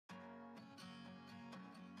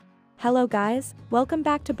Hello guys, welcome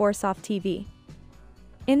back to Borsof TV.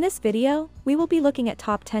 In this video, we will be looking at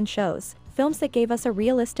top 10 shows, films that gave us a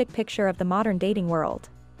realistic picture of the modern dating world.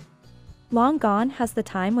 Long gone has the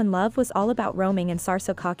time when love was all about roaming in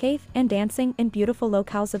Sarsokaketh and dancing in beautiful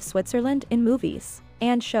locales of Switzerland in movies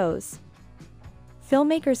and shows.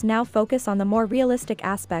 Filmmakers now focus on the more realistic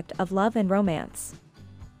aspect of love and romance.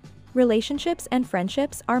 Relationships and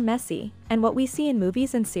friendships are messy, and what we see in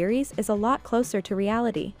movies and series is a lot closer to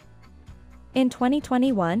reality. In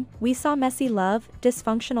 2021, we saw messy love,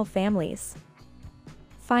 dysfunctional families.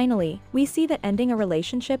 Finally, we see that ending a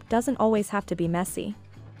relationship doesn't always have to be messy.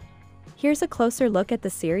 Here's a closer look at the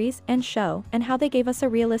series and show and how they gave us a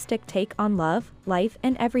realistic take on love, life,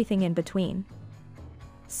 and everything in between.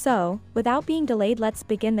 So, without being delayed, let's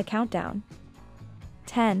begin the countdown.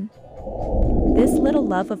 10. This Little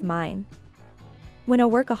Love of Mine. When a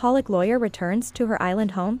workaholic lawyer returns to her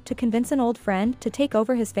island home to convince an old friend to take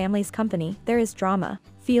over his family's company, there is drama,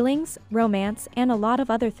 feelings, romance, and a lot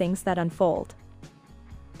of other things that unfold.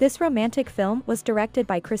 This romantic film was directed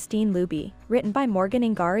by Christine Luby, written by Morgan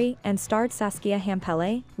Ingari, and starred Saskia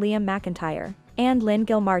Hampelle, Liam McIntyre, and Lynn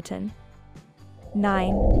Gilmartin.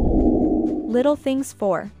 9. Little Things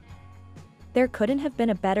 4. There couldn't have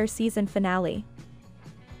been a better season finale.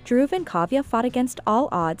 Dhruv and Kavya fought against all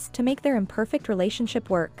odds to make their imperfect relationship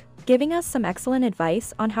work, giving us some excellent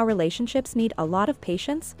advice on how relationships need a lot of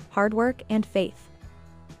patience, hard work, and faith.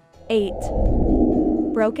 8.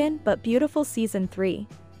 Broken but Beautiful Season 3.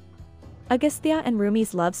 Agastya and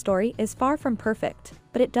Rumi's love story is far from perfect,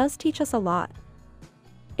 but it does teach us a lot.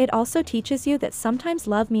 It also teaches you that sometimes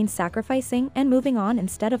love means sacrificing and moving on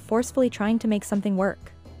instead of forcefully trying to make something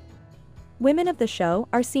work. Women of the show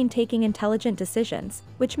are seen taking intelligent decisions,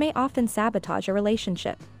 which may often sabotage a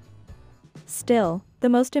relationship. Still, the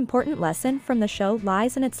most important lesson from the show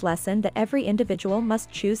lies in its lesson that every individual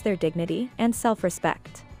must choose their dignity and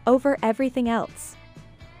self-respect over everything else.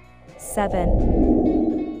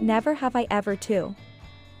 7. Never Have I Ever 2.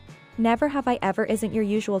 Never Have I Ever isn't your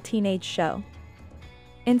usual teenage show.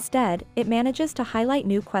 Instead, it manages to highlight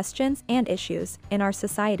new questions and issues in our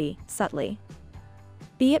society, subtly.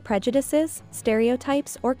 Be it prejudices,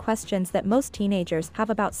 stereotypes, or questions that most teenagers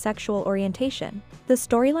have about sexual orientation, the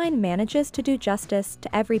storyline manages to do justice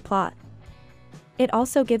to every plot. It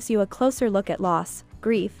also gives you a closer look at loss,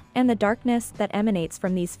 grief, and the darkness that emanates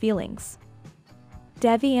from these feelings.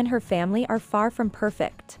 Devi and her family are far from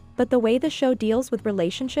perfect, but the way the show deals with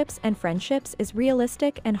relationships and friendships is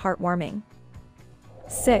realistic and heartwarming.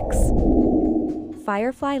 6.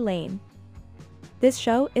 Firefly Lane. This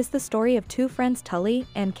show is the story of two friends, Tully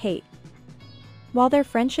and Kate. While their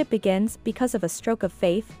friendship begins because of a stroke of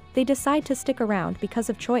faith, they decide to stick around because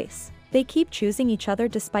of choice. They keep choosing each other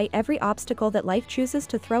despite every obstacle that life chooses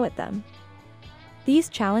to throw at them. These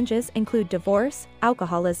challenges include divorce,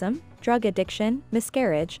 alcoholism, drug addiction,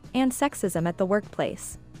 miscarriage, and sexism at the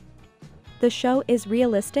workplace. The show is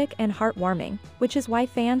realistic and heartwarming, which is why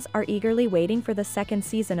fans are eagerly waiting for the second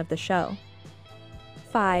season of the show.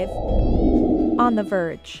 5. On the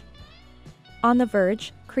Verge. On the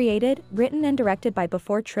Verge, created, written and directed by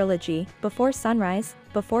Before Trilogy, Before Sunrise,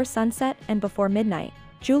 Before Sunset, and Before Midnight,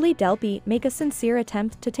 Julie Delpy make a sincere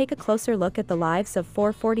attempt to take a closer look at the lives of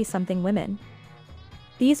four 40-something women.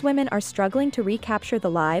 These women are struggling to recapture the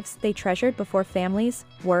lives they treasured before families,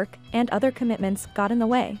 work, and other commitments got in the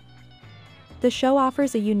way. The show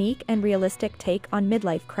offers a unique and realistic take on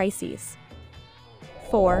midlife crises.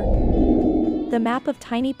 4. The Map of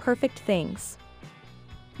Tiny Perfect Things.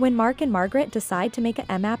 When Mark and Margaret decide to make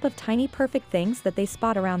a map of tiny perfect things that they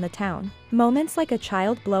spot around the town, moments like a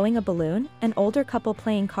child blowing a balloon, an older couple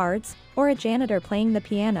playing cards, or a janitor playing the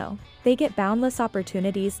piano, they get boundless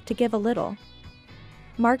opportunities to give a little.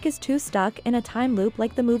 Mark is too stuck in a time loop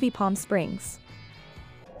like the movie Palm Springs.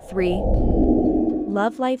 3.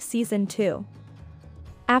 Love Life Season 2.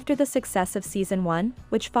 After the success of Season 1,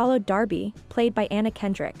 which followed Darby, played by Anna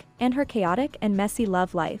Kendrick, and her chaotic and messy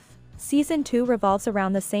love life, Season 2 revolves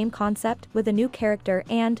around the same concept with a new character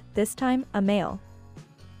and, this time, a male.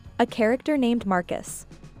 A character named Marcus.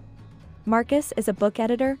 Marcus is a book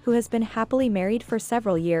editor who has been happily married for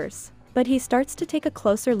several years, but he starts to take a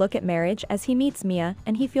closer look at marriage as he meets Mia,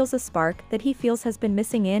 and he feels a spark that he feels has been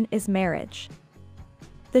missing in his marriage.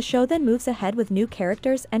 The show then moves ahead with new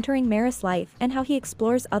characters entering Maris' life and how he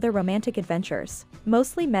explores other romantic adventures,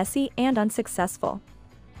 mostly messy and unsuccessful.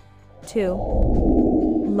 2.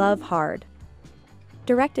 Love Hard.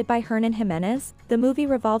 Directed by Hernan Jimenez, the movie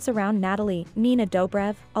revolves around Natalie, Nina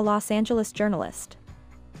Dobrev, a Los Angeles journalist.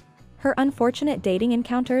 Her unfortunate dating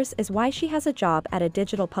encounters is why she has a job at a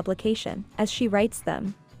digital publication, as she writes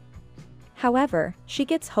them. However, she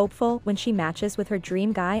gets hopeful when she matches with her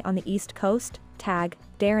dream guy on the East Coast, tag,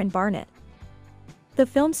 Darren Barnett. The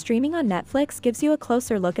film streaming on Netflix gives you a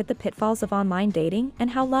closer look at the pitfalls of online dating and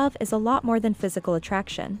how love is a lot more than physical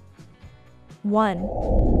attraction.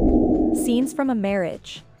 1. Scenes from a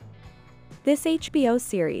Marriage. This HBO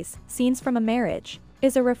series, Scenes from a Marriage,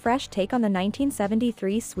 is a refreshed take on the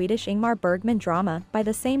 1973 Swedish Ingmar Bergman drama by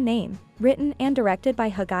the same name, written and directed by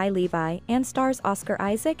Haggai Levi and stars Oscar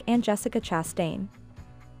Isaac and Jessica Chastain.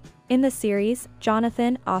 In the series,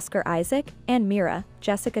 Jonathan, Oscar Isaac, and Mira,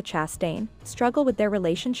 Jessica Chastain, struggle with their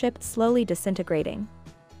relationship slowly disintegrating.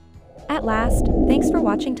 At last, thanks for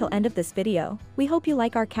watching till end of this video. We hope you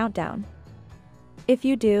like our countdown. If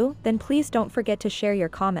you do, then please don't forget to share your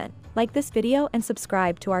comment, like this video and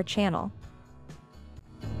subscribe to our channel.